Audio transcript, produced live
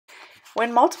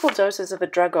When multiple doses of a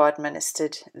drug are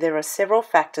administered, there are several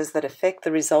factors that affect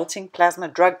the resulting plasma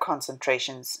drug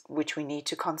concentrations, which we need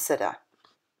to consider.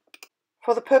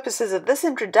 For the purposes of this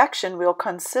introduction, we'll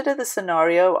consider the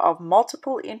scenario of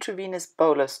multiple intravenous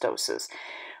bolus doses,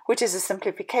 which is a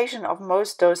simplification of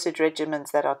most dosage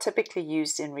regimens that are typically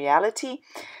used in reality,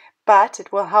 but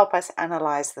it will help us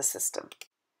analyze the system.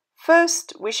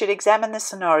 First, we should examine the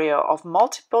scenario of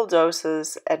multiple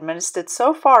doses administered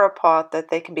so far apart that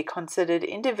they can be considered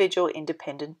individual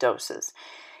independent doses.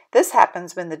 This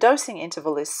happens when the dosing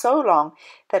interval is so long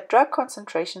that drug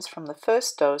concentrations from the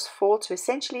first dose fall to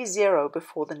essentially zero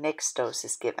before the next dose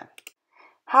is given.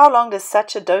 How long does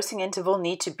such a dosing interval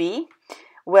need to be?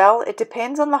 Well, it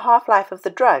depends on the half-life of the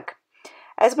drug.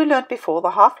 As we learned before,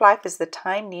 the half-life is the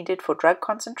time needed for drug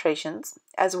concentrations,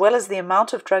 as well as the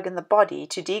amount of drug in the body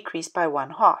to decrease by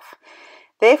 1/2.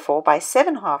 Therefore, by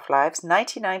 7 half-lives,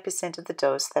 99% of the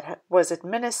dose that was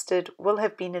administered will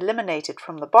have been eliminated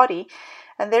from the body,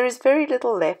 and there is very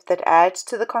little left that adds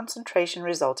to the concentration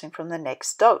resulting from the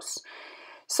next dose.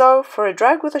 So, for a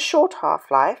drug with a short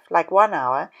half-life, like 1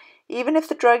 hour, even if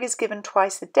the drug is given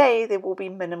twice a day, there will be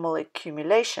minimal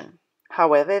accumulation.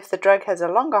 However, if the drug has a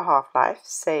longer half-life,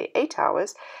 say 8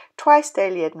 hours, twice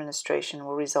daily administration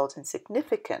will result in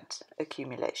significant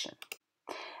accumulation.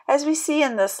 As we see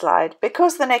in this slide,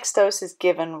 because the next dose is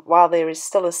given while there is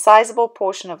still a sizable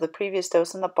portion of the previous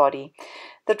dose in the body,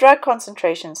 the drug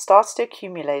concentration starts to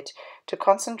accumulate to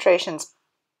concentrations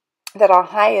that are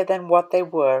higher than what they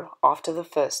were after the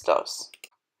first dose.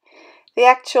 The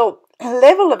actual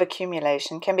level of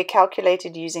accumulation can be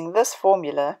calculated using this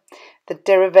formula, the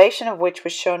derivation of which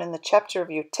was shown in the chapter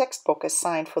of your textbook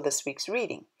assigned for this week's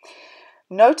reading.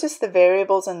 Notice the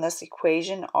variables in this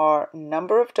equation are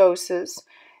number of doses,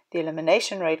 the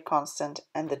elimination rate constant,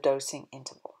 and the dosing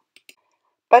interval.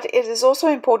 But it is also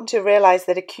important to realize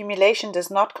that accumulation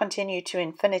does not continue to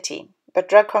infinity, but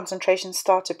drug concentrations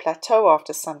start to plateau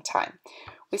after some time.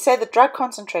 We say that drug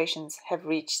concentrations have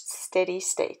reached steady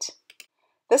state.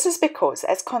 This is because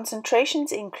as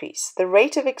concentrations increase, the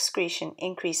rate of excretion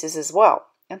increases as well,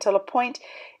 until a point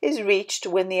is reached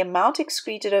when the amount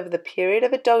excreted over the period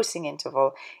of a dosing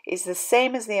interval is the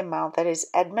same as the amount that is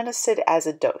administered as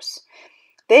a dose.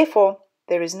 Therefore,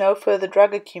 there is no further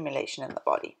drug accumulation in the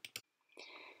body.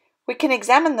 We can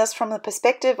examine this from the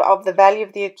perspective of the value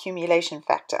of the accumulation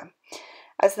factor.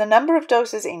 As the number of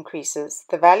doses increases,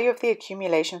 the value of the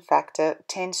accumulation factor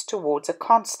tends towards a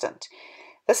constant.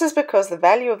 This is because the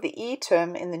value of the E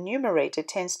term in the numerator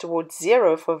tends towards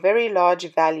 0 for very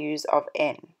large values of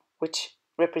n, which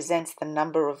represents the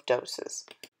number of doses.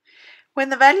 When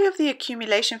the value of the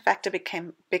accumulation factor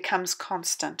becomes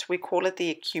constant, we call it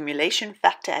the accumulation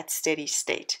factor at steady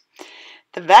state.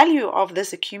 The value of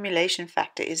this accumulation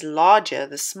factor is larger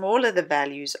the smaller the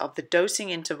values of the dosing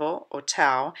interval, or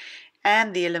tau,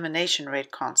 and the elimination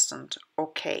rate constant, or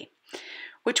k,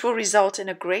 which will result in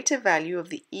a greater value of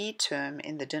the E term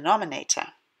in the denominator.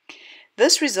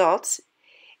 This results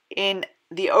in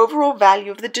the overall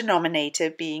value of the denominator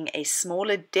being a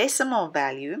smaller decimal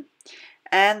value,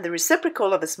 and the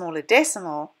reciprocal of a smaller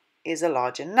decimal is a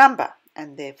larger number,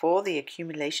 and therefore the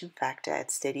accumulation factor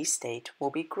at steady state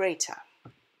will be greater.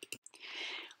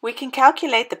 We can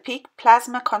calculate the peak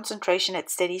plasma concentration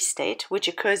at steady state, which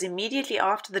occurs immediately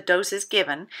after the dose is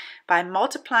given, by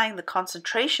multiplying the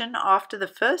concentration after the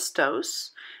first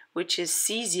dose, which is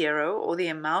C0, or the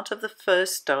amount of the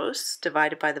first dose,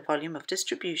 divided by the volume of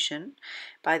distribution,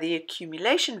 by the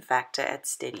accumulation factor at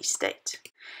steady state.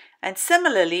 And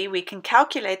similarly, we can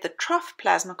calculate the trough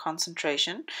plasma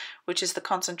concentration, which is the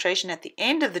concentration at the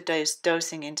end of the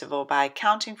dosing interval, by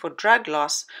accounting for drug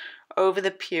loss over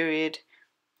the period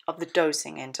of the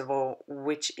dosing interval,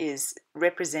 which is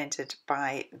represented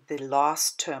by the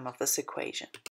last term of this equation.